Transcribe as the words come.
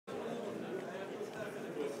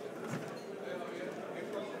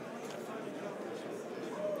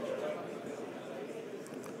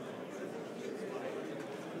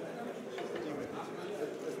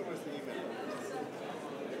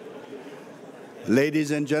Ladies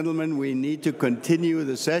and gentlemen, we need to continue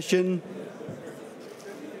the session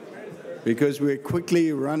because we're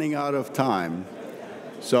quickly running out of time.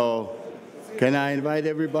 So, can I invite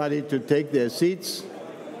everybody to take their seats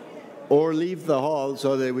or leave the hall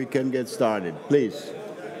so that we can get started, please?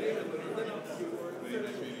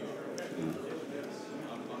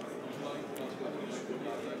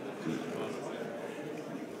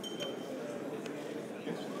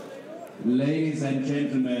 Ladies and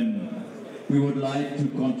gentlemen, we would like to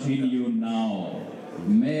continue now.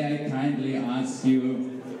 May I kindly ask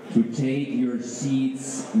you to take your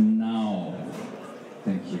seats now?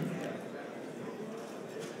 Thank you.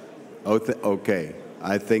 Okay,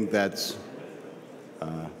 I think that's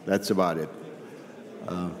about it.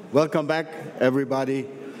 Welcome back, everybody.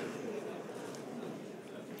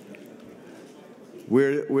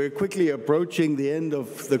 We're quickly approaching the end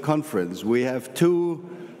of the conference. We have two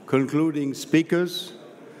concluding speakers.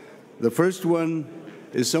 The first one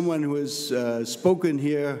is someone who has spoken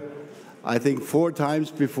here, I think, 4 times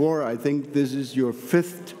before. I think this is your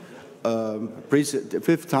fifth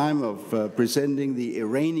time of presenting the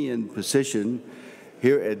Iranian position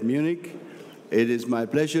here at Munich. It is my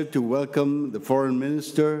pleasure to welcome the Foreign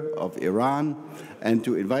Minister of Iran and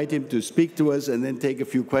to invite him to speak to us and then take a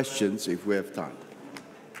few questions if we have time.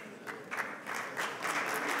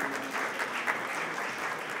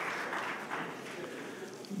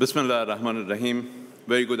 Bismillah ar-Rahman ar-Rahim.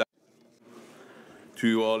 Very good afternoon to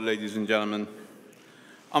you all, ladies and gentlemen.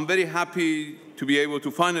 I'm very happy to be able to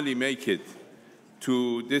finally make it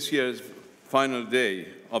to this year's final day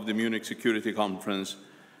of the Munich Security Conference,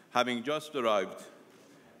 having just arrived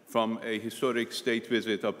from a historic state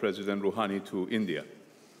visit of President Rouhani to India.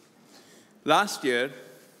 Last year,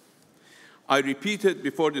 I repeated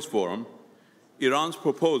before this forum Iran's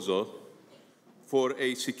proposal for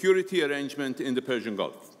a security arrangement in the Persian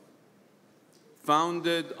Gulf,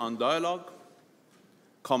 founded on dialogue,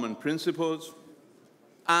 common principles,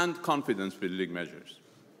 and confidence-building measures.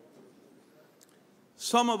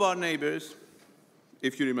 Some of our neighbors,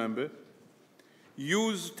 if you remember,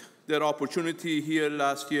 used their opportunity here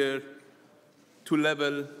last year to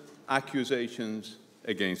level accusations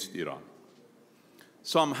against Iran.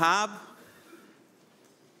 Some have,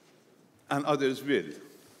 and others will,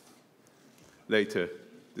 later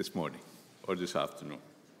this morning or this afternoon.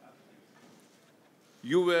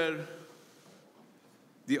 You were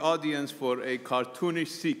the audience for a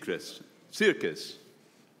cartoonish circus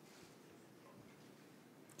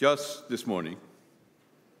just this morning,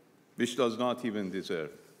 which does not even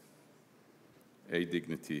deserve a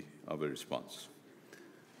dignity of a response.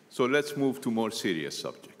 So let's move to more serious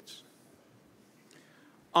subjects.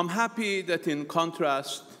 I'm happy that in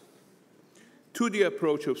contrast to the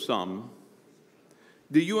approach of some,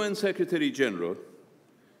 the UN Secretary General,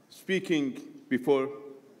 speaking before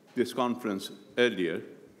this conference earlier,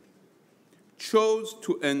 chose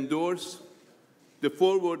to endorse the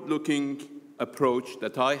forward-looking approach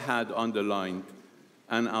that I had underlined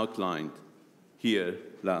and outlined here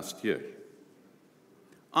last year.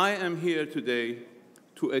 I am here today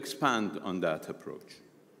to expand on that approach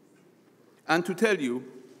and to tell you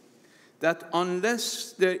that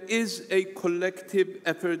unless there is a collective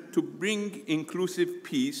effort to bring inclusive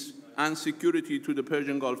peace and security to the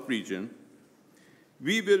Persian Gulf region,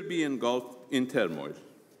 we will be engulfed in turmoil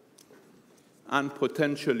and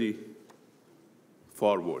potentially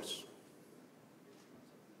far worse.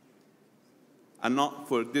 And not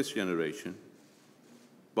for this generation,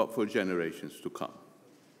 but for generations to come.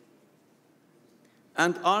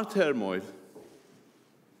 And our turmoil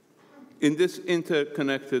in this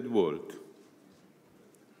interconnected world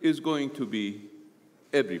is going to be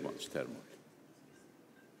everyone's turmoil,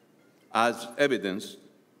 as evidenced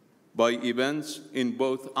by events in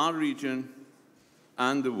both our region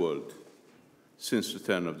and the world since the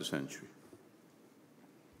turn of the century.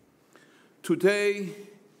 Today,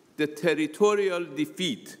 the territorial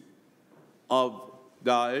defeat of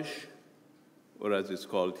Daesh, or as it's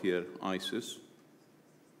called here, ISIS,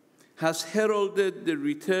 has heralded the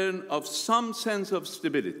return of some sense of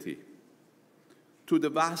stability to the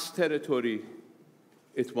vast territory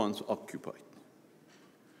it once occupied.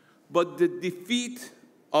 But the defeat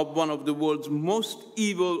of one of the world's most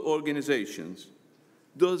evil organizations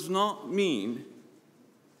does not mean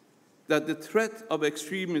that the threat of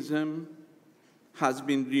extremism has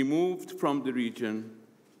been removed from the region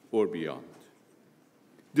or beyond.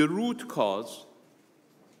 The root causes,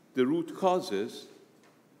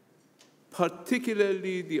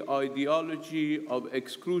 particularly the ideology of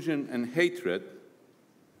exclusion and hatred,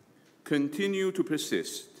 continue to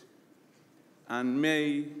persist and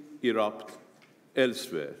may erupt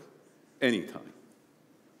elsewhere anytime.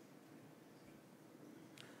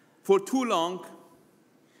 For too long,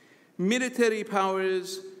 military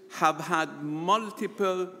powers have had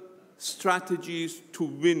multiple strategies to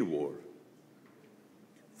win war.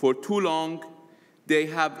 For too long, they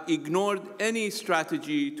have ignored any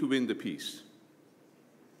strategy to win the peace.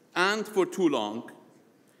 And for too long,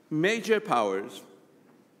 major powers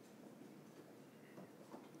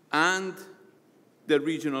and their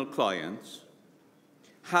regional clients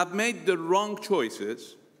have made the wrong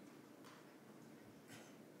choices,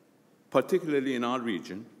 particularly in our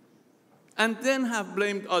region, and then have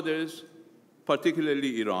blamed others,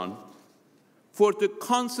 particularly Iran, for the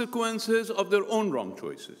consequences of their own wrong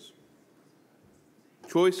choices.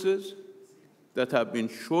 Choices that have been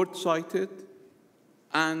short-sighted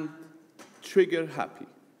and trigger-happy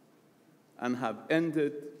and have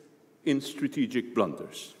ended in strategic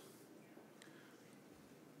blunders.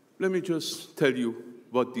 Let me just tell you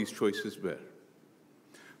what these choices were.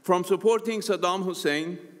 From supporting Saddam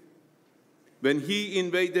Hussein when he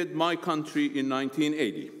invaded my country in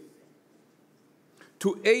 1980,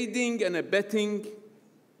 to aiding and abetting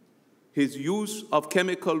his use of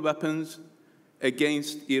chemical weapons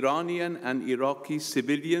against Iranian and Iraqi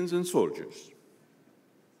civilians and soldiers.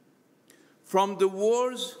 From the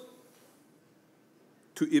wars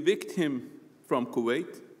to evict him from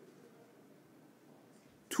Kuwait,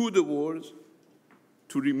 to the wars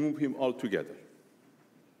to remove him altogether.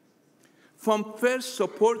 From first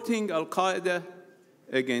supporting Al-Qaeda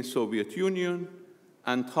against Soviet Union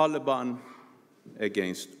and Taliban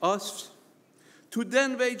against us, to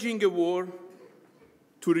then waging a war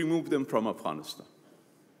to remove them from Afghanistan.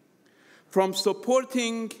 From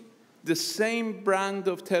supporting the same brand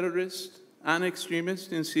of terrorists and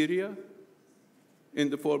extremists in Syria in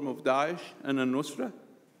the form of Daesh and al-Nusra,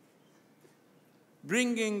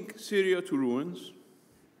 bringing Syria to ruins,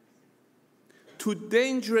 to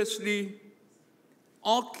dangerously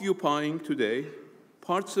occupying today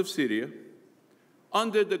parts of Syria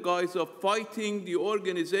under the guise of fighting the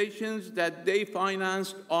organizations that they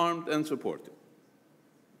financed, armed, and supported.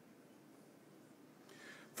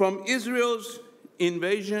 From Israel's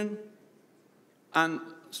invasion and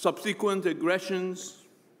subsequent aggressions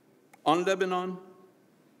on Lebanon,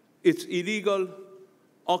 its illegal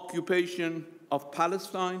occupation of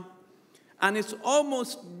Palestine, and its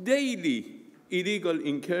almost daily illegal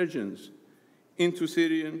incursions into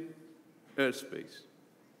Syrian airspace,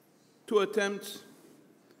 to attempt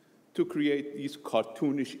to create these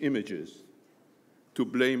cartoonish images to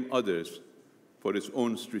blame others for its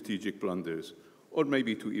own strategic blunders, or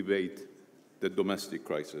maybe to evade the domestic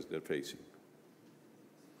crisis they're facing.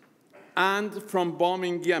 And from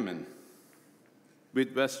bombing Yemen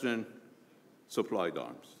with Western supplied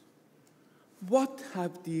arms. What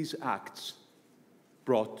have these acts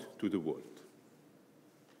brought to the world?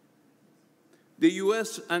 The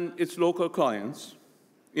US and its local clients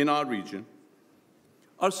in our region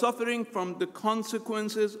are suffering from the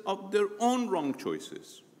consequences of their own wrong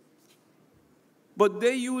choices. But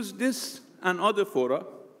they use this and other fora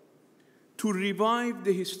to revive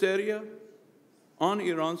the hysteria on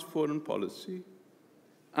Iran's foreign policy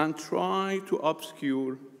and try to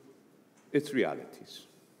obscure its realities.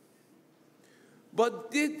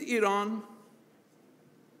 But did Iran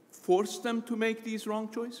force them to make these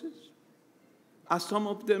wrong choices, as some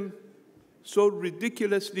of them so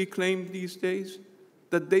ridiculously claim these days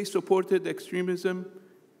that they supported extremism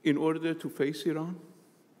in order to face Iran?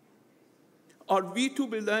 Are we to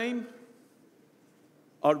blame?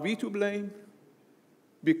 Are we to blame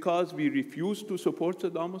because we refused to support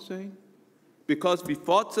Saddam Hussein? Because we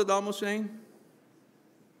fought Saddam Hussein?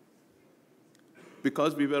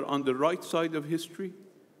 Because we were on the right side of history,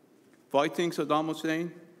 fighting Saddam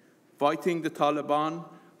Hussein, fighting the Taliban,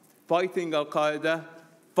 fighting Al-Qaeda,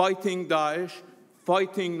 fighting Daesh,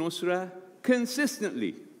 fighting Nusra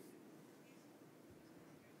consistently,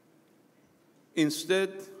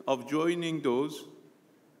 instead of joining those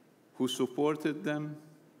who supported them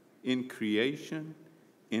in creation,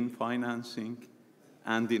 in financing,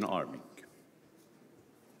 and in arming.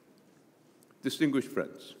 Distinguished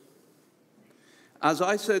friends, as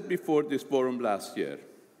I said before this forum last year,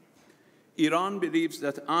 Iran believes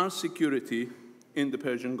that our security in the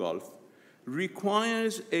Persian Gulf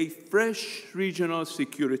requires a fresh regional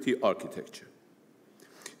security architecture.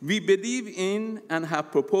 We believe in and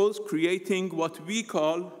have proposed creating what we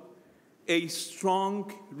call a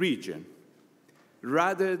strong region,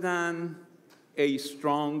 rather than a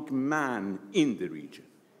strong man in the region.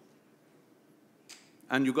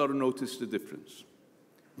 And you got to notice the difference.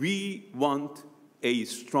 We want a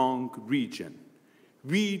strong region.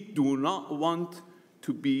 We do not want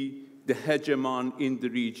to be the hegemon in the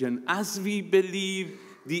region, as we believe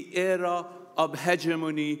the era of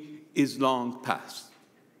hegemony is long past,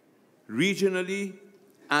 regionally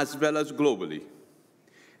as well as globally.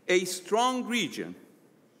 A strong region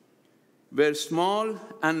where small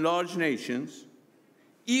and large nations,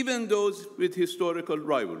 even those with historical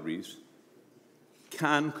rivalries,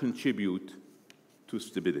 can contribute to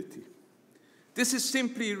stability. This is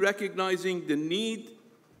simply recognizing the need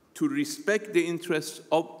to respect the interests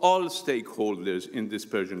of all stakeholders in this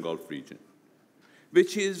Persian Gulf region,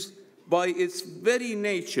 which is, by its very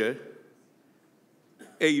nature,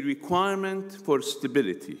 a requirement for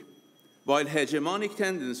stability, while hegemonic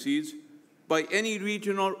tendencies by any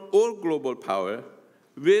regional or global power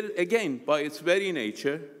will, again, by its very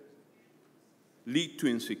nature, lead to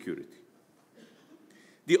insecurity.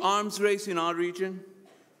 The arms race in our region,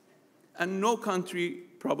 and no country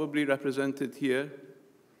probably represented here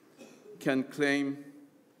can claim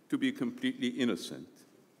to be completely innocent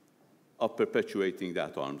of perpetuating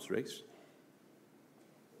that arms race,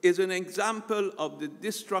 is an example of the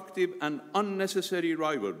destructive and unnecessary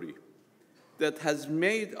rivalry that has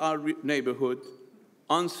made our neighborhood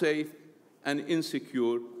unsafe and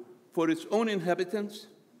insecure for its own inhabitants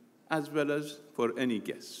as well as for any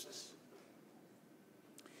guests.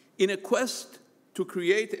 In a quest to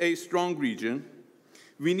create a strong region,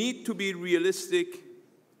 we need to be realistic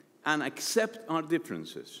and accept our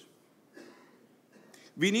differences.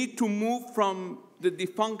 We need to move from the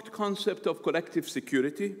defunct concept of collective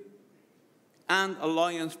security and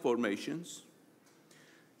alliance formations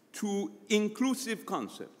to inclusive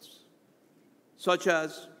concepts, such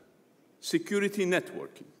as security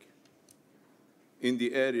networking in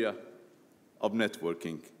the area of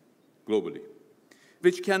networking globally,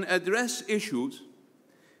 which can address issues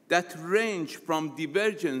that range from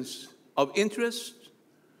divergence of interest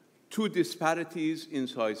to disparities in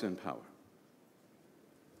size and power,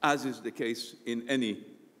 as is the case in any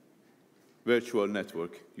virtual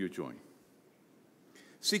network you join.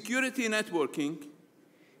 Security networking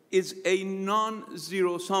is a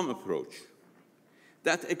non-zero-sum approach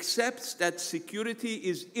that accepts that security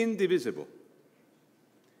is indivisible,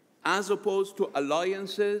 as opposed to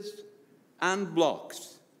alliances and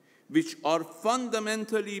blocs, which are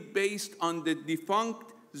fundamentally based on the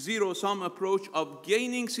defunct zero-sum approach of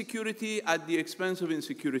gaining security at the expense of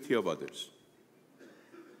insecurity of others.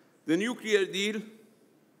 The nuclear deal,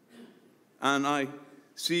 and I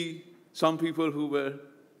see some people who were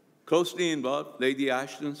closely involved, Lady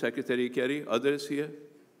Ashton, Secretary Kerry, others here,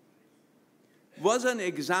 was an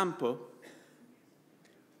example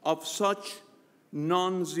of such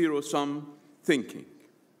non-zero-sum thinking,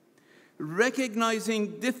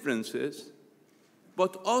 recognizing differences,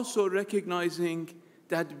 but also recognizing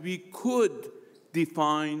that we could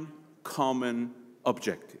define common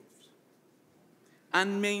objectives,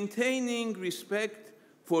 and maintaining respect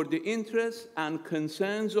for the interests and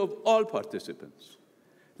concerns of all participants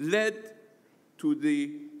led to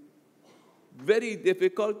the very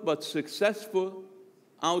difficult but successful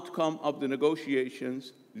outcome of the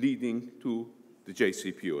negotiations leading to the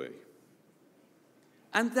JCPOA.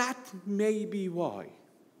 And that may be why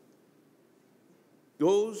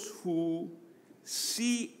those who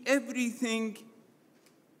see everything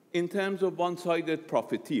in terms of one-sided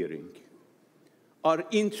profiteering are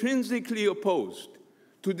intrinsically opposed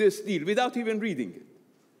to this deal without even reading it.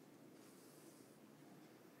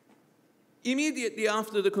 Immediately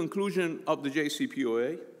after the conclusion of the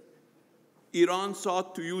JCPOA, Iran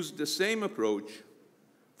sought to use the same approach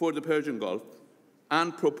for the Persian Gulf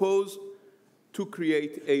and proposed to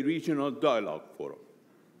create a regional dialogue forum.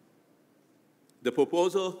 The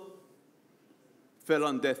proposal fell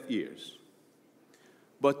on deaf ears,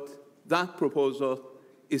 but that proposal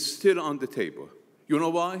is still on the table. You know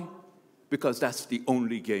why? Because that's the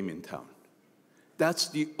only game in town. That's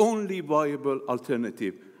the only viable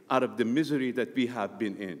alternative out of the misery that we have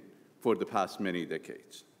been in for the past many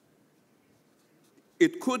decades.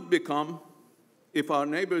 It could become, if our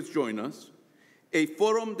neighbors join us, a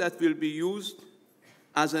forum that will be used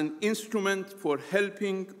as an instrument for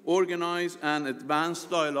helping organize and advance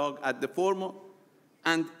dialogue at the formal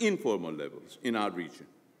and informal levels in our region.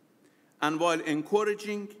 And while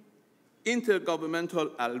encouraging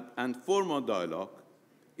intergovernmental and formal dialogue,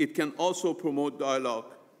 it can also promote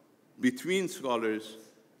dialogue between scholars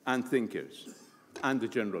and thinkers and the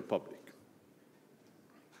general public.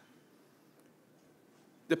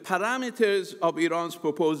 The parameters of Iran's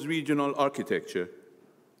proposed regional architecture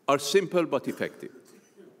are simple but effective.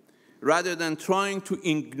 Rather than trying to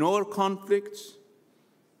ignore conflicts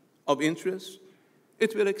of interest,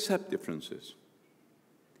 it will accept differences,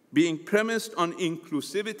 being premised on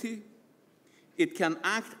inclusivity it can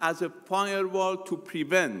act as a firewall to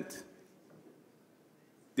prevent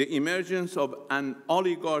the emergence of an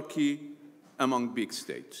oligarchy among big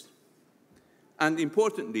states. And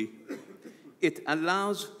importantly, it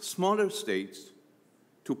allows smaller states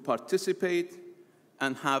to participate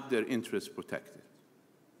and have their interests protected.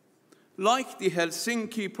 Like the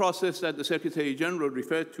Helsinki process that the Secretary General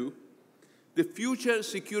referred to, the future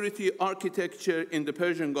security architecture in the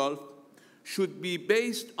Persian Gulf should be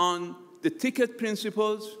based on the ticket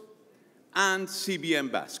principles and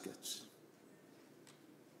CBM baskets.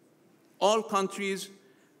 All countries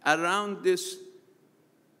around this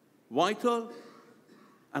vital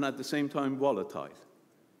and at the same time volatile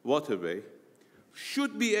waterway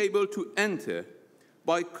should be able to enter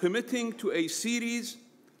by committing to a series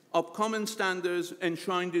of common standards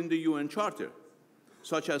enshrined in the UN Charter,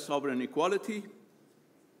 such as sovereign equality,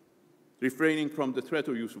 refraining from the threat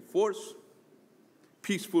or use of force,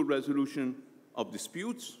 peaceful resolution of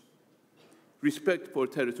disputes, respect for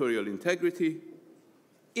territorial integrity,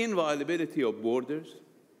 inviolability of borders,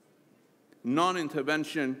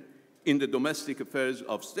 non-intervention in the domestic affairs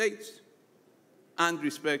of states, and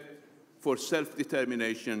respect for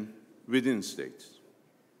self-determination within states.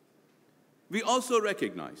 We also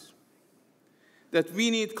recognize that we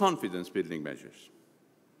need confidence-building measures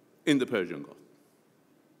in the Persian Gulf,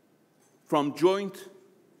 from joint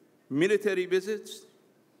military visits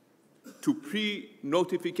to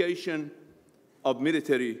pre-notification of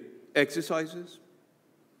military exercises,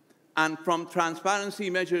 and from transparency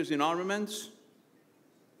measures in armaments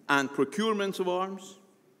and procurements of arms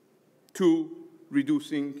to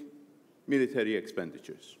reducing military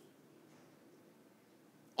expenditures.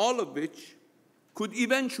 All of which could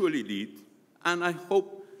eventually lead, and I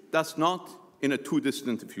hope that's not in a too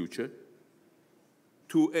distant future,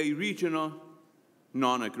 to a regional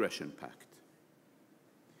non-aggression pact.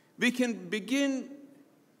 We can begin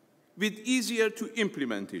with easier to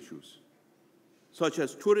implement issues, such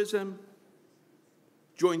as tourism,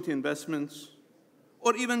 joint investments,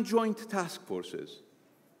 or even joint task forces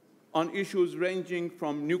on issues ranging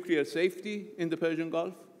from nuclear safety in the Persian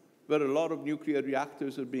Gulf, where a lot of nuclear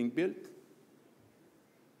reactors are being built,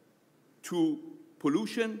 to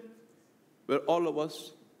pollution, where all of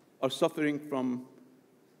us are suffering from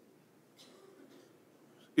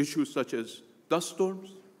issues such as dust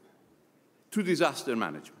storms, to disaster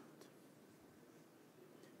management.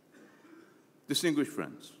 Distinguished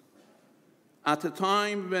friends, at a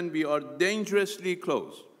time when we are dangerously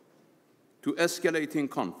close to escalating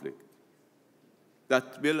conflict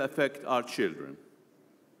that will affect our children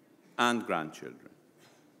and grandchildren,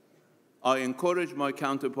 I encourage my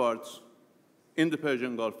counterparts in the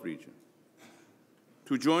Persian Gulf region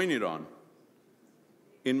to join Iran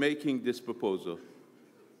in making this proposal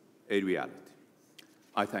a reality.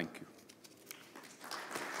 I thank you.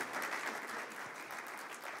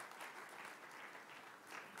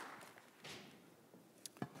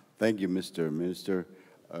 Thank you, Mr. Minister.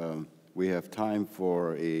 We have time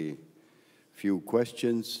for a few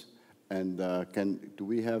questions. And do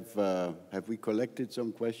we have we collected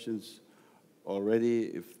some questions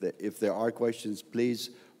already? If there are questions,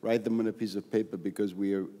 please write them on a piece of paper because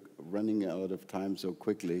we are running out of time so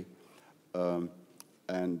quickly,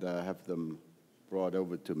 and have them brought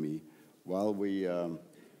over to me. While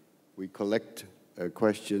we collect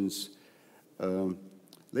questions,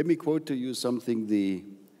 let me quote to you something the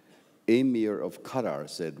Emir of Qatar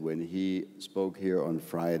said when he spoke here on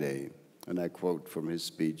Friday, and I quote from his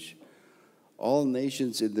speech: "All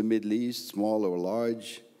nations in the Middle East, small or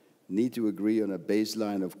large, need to agree on a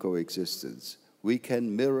baseline of coexistence. We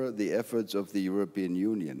can mirror the efforts of the European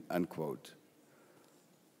Union," unquote.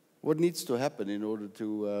 What needs to happen in order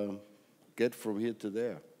to get from here to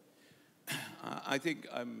there? I think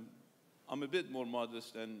I'm a bit more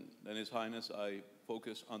modest than His Highness. I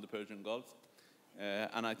focus on the Persian Gulf.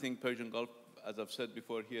 And I think Persian Gulf, as I've said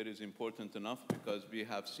before here, is important enough because we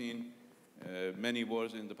have seen many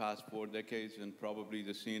wars in the past 4 decades, and probably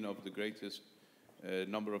the scene of the greatest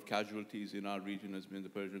number of casualties in our region has been the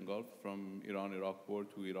Persian Gulf, from Iran-Iraq war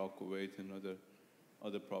to Iraq-Kuwait and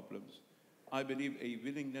other problems. I believe a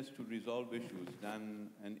willingness to resolve issues than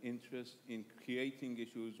an interest in creating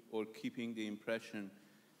issues or keeping the impression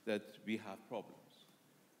that we have problems.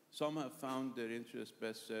 Some have found their interest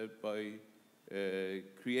best served by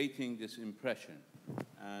creating this impression.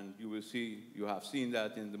 And you have seen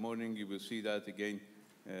that in the morning, you will see that again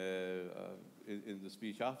in the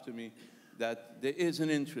speech after me, that there is an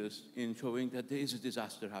interest in showing that there is a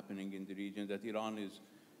disaster happening in the region, that Iran is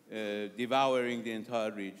devouring the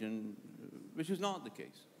entire region, which is not the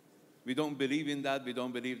case. We don't believe in that. We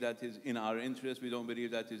don't believe that is in our interest. We don't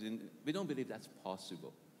believe we don't believe that's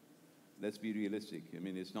possible. Let's be realistic. I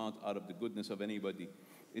mean, it's not out of the goodness of anybody.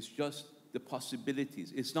 It's just the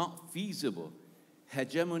possibilities. It's not feasible.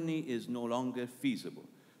 Hegemony is no longer feasible.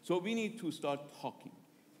 So we need to start talking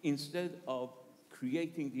instead of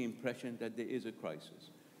creating the impression that there is a crisis.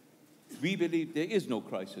 We believe there is no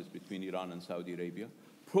crisis between Iran and Saudi Arabia,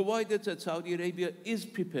 provided that Saudi Arabia is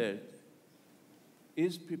prepared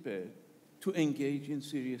to engage in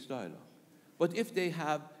serious dialogue. But if they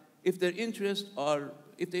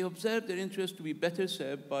observe their interests to be better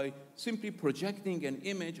served by simply projecting an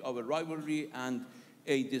image of a rivalry and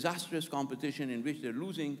a disastrous competition in which they're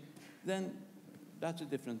losing, then that's a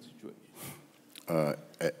different situation.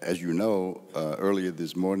 As you know, earlier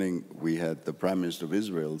this morning, we had the Prime Minister of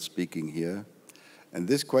Israel speaking here. And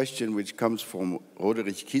this question, which comes from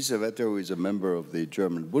Roderich Kiesewetter, who is a member of the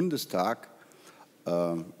German Bundestag,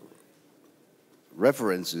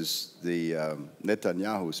 references the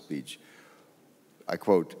Netanyahu speech. I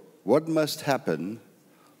quote, "What must happen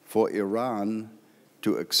for Iran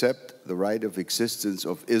to accept the right of existence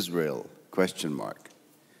of Israel?" Question mark.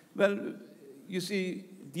 Well, you see,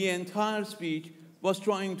 the entire speech was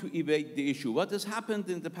trying to evade the issue. What has happened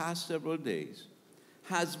in the past several days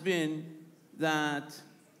has been that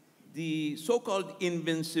the so-called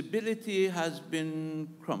invincibility has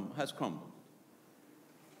crumbled.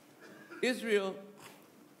 Israel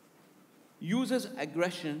uses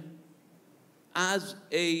aggression as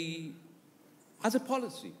a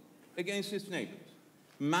policy against its neighbors.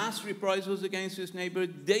 Mass reprisals against its neighbors,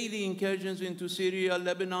 daily incursions into Syria,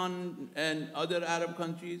 Lebanon, and other Arab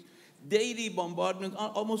countries, daily bombardments,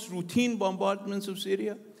 almost routine bombardments of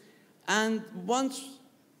Syria. And once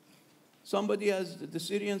the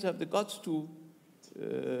Syrians have the guts to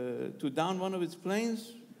down one of its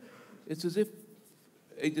planes, it's as if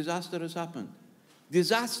a disaster has happened.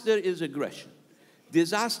 Disaster is aggression.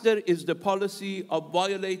 Disaster is the policy of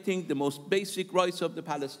violating the most basic rights of the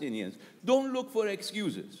Palestinians. Don't look for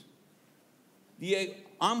excuses.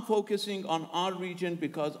 I'm focusing on our region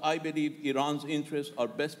because I believe Iran's interests are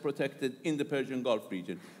best protected in the Persian Gulf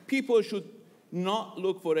region. People should not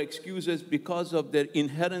look for excuses because of their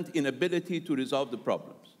inherent inability to resolve the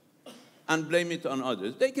problems and blame it on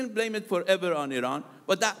others. They can blame it forever on Iran,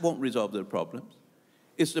 but that won't resolve their problems.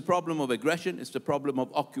 It's the problem of aggression. It's the problem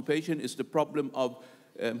of occupation. It's the problem of,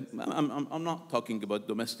 I'm not talking about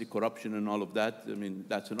domestic corruption and all of that. I mean,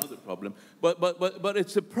 that's another problem. But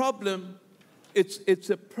it's a problem, it's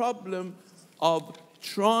a problem of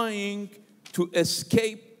trying to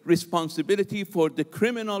escape responsibility for the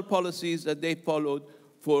criminal policies that they followed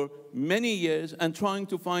for many years and trying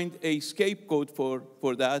to find a scapegoat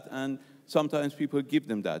for that. And sometimes people give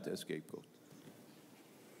them that as scapegoat.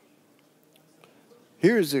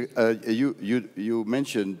 Here is you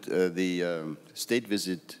mentioned the state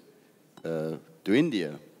visit to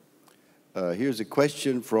India. Here's a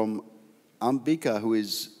question from Ambika, who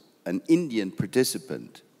is an Indian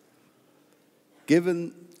participant.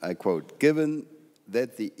 Given, I quote, "Given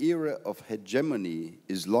that the era of hegemony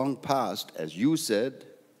is long past, as you said,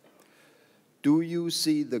 do you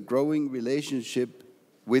see the growing relationship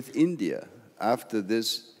with India after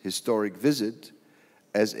this historic visit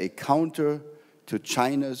as a counter to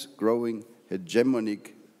China's growing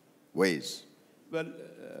hegemonic ways?" Well,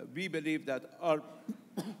 we believe that our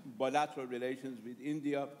bilateral relations with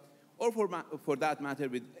India, or for that matter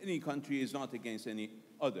with any country, is not against any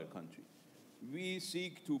other country. We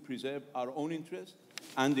seek to preserve our own interest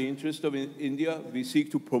and the interest of India. We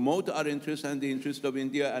seek to promote our interest and the interest of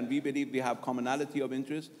India, and we believe we have commonality of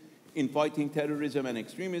interest in fighting terrorism and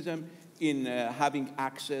extremism, in having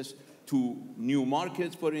access to new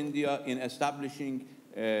markets for India, in establishing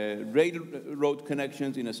railroad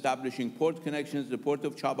connections, in establishing port connections, the port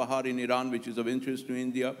of Chabahar in Iran, which is of interest to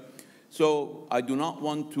India. So I do not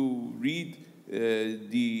want to read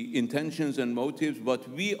the intentions and motives. What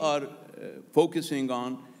we are focusing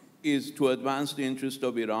on is to advance the interest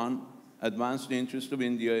of Iran, advance the interest of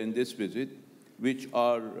India in this visit, which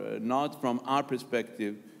are not, from our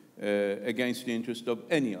perspective, against the interest of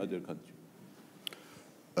any other country.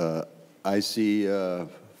 I see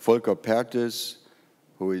Volker Perthes,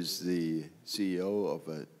 who is the CEO of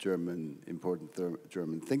a important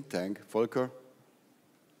German think tank. Volker?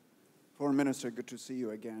 Foreign Minister, good to see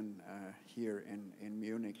you again here in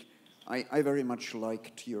Munich. I very much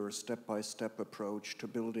liked your step-by-step approach to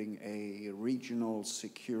building a regional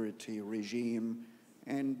security regime,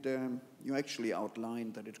 and you actually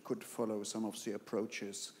outlined that it could follow some of the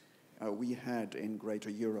approaches we had in Greater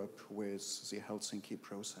Europe with the Helsinki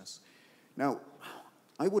process. Now,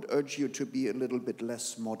 I would urge you to be a little bit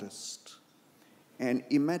less modest and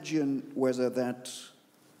imagine whether that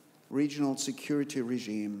regional security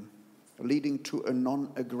regime leading to a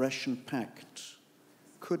non-aggression pact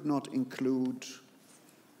could not include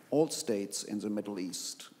all states in the Middle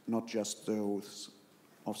East, not just those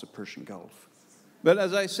of the Persian Gulf. Well,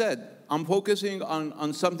 as I said, I'm focusing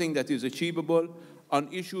on something that is achievable,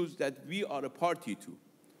 on issues that we are a party to.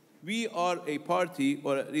 We are a party,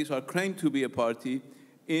 or at least are claimed to be a party,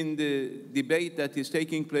 in the debate that is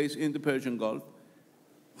taking place in the Persian Gulf.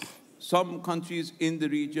 Some countries in the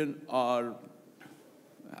region are,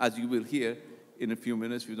 as you will hear in a few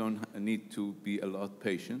minutes, you don't need to be a lot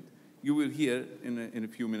patient. You will hear in a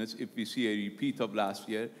few minutes, if we see a repeat of last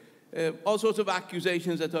year, all sorts of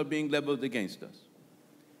accusations that are being leveled against us.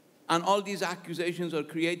 And all these accusations are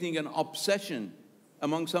creating an obsession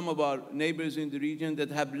among some of our neighbors in the region that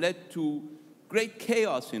have led to great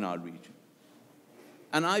chaos in our region.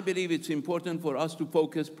 And I believe it's important for us to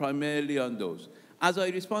focus primarily on those. As I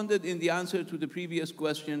responded in the answer to the previous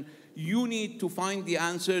question, you need to find the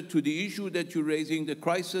answer to the issue that you're raising, the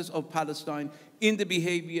crisis of Palestine, in the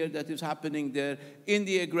behavior that is happening there, in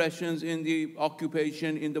the aggressions, in the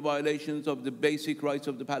occupation, in the violations of the basic rights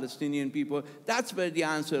of the Palestinian people. That's where the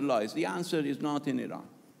answer lies. The answer is not in Iran.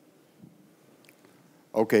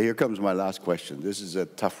 Okay, here comes my last question. This is a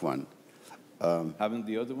tough one. Haven't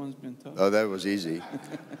the other ones been tough? Oh, that was easy.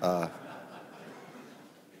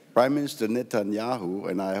 Prime Minister Netanyahu,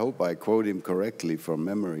 and I hope I quote him correctly from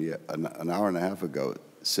memory, an hour and a half ago,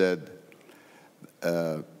 said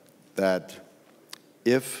that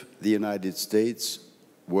if the United States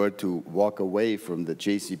were to walk away from the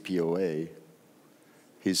JCPOA,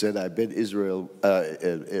 he said, I bet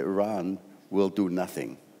Iran will do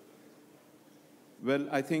nothing. Well,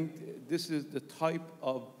 I think this is the type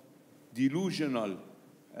of delusional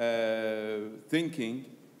thinking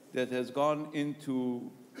that has gone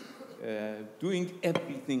into doing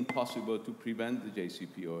everything possible to prevent the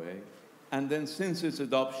JCPOA, and then since its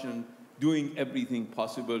adoption, doing everything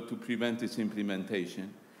possible to prevent its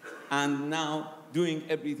implementation, and now doing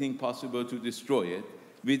everything possible to destroy it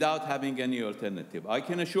without having any alternative. I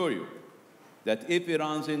can assure you that if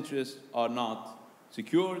Iran's interests are not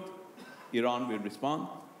secured, Iran will respond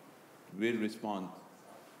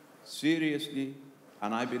seriously,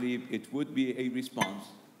 and I believe it would be a response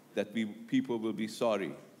that people will be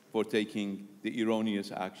sorry for taking the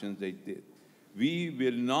erroneous actions they did. We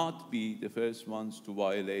will not be the first ones to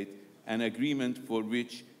violate an agreement for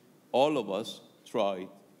which all of us tried,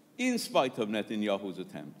 in spite of Netanyahu's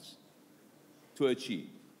attempts, to achieve.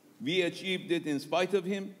 We achieved it in spite of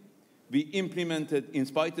him, we implemented in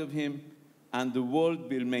spite of him, and the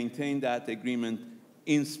world will maintain that agreement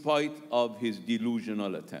in spite of his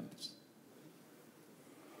delusional attempts.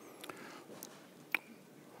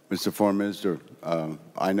 Mr. Foreign Minister,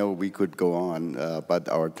 I know we could go on, but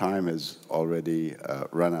our time has already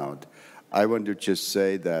run out. I want to just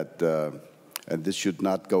say that, and this should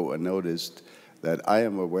not go unnoticed, that I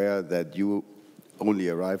am aware that you only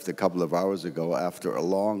arrived a couple of hours ago after a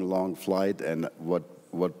long, long flight and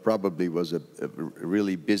what probably was a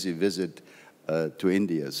really busy visit to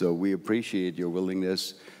India. So we appreciate your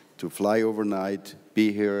willingness to fly overnight,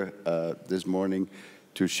 be here this morning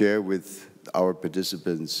to share with our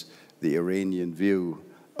participants the Iranian view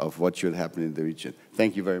of what should happen in the region.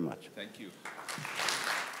 Thank you very much. Thank you.